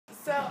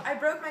So I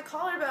broke my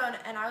collarbone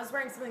and I was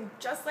wearing something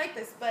just like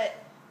this, but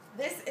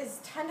this is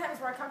 10 times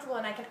more comfortable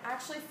and I can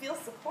actually feel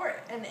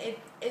support. And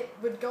it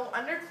would go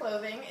under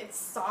clothing, it's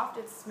soft,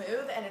 it's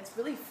smooth, and it's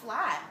really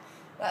flat.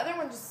 The other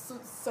one's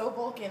just so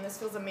bulky and this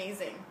feels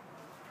amazing.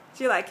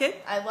 Do you like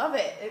it? I love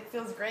it. It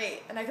feels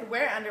great. And I could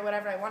wear it under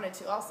whatever I wanted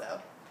to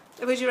also.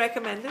 Would you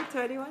recommend it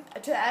to anyone?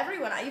 To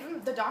everyone.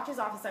 Even the doctor's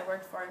office I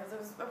worked for, because it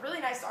was a really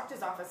nice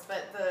doctor's office,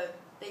 but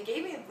they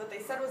gave me what they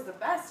said was the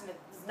best, and it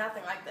was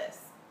nothing like this.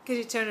 Could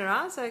you turn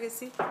around so I can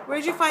see? Where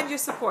did you find your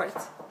support?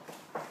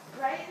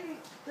 Right in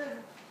the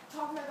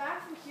top of my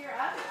back from here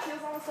up, it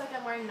feels almost like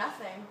I'm wearing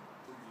nothing.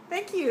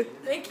 Thank you.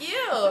 Thank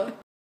you.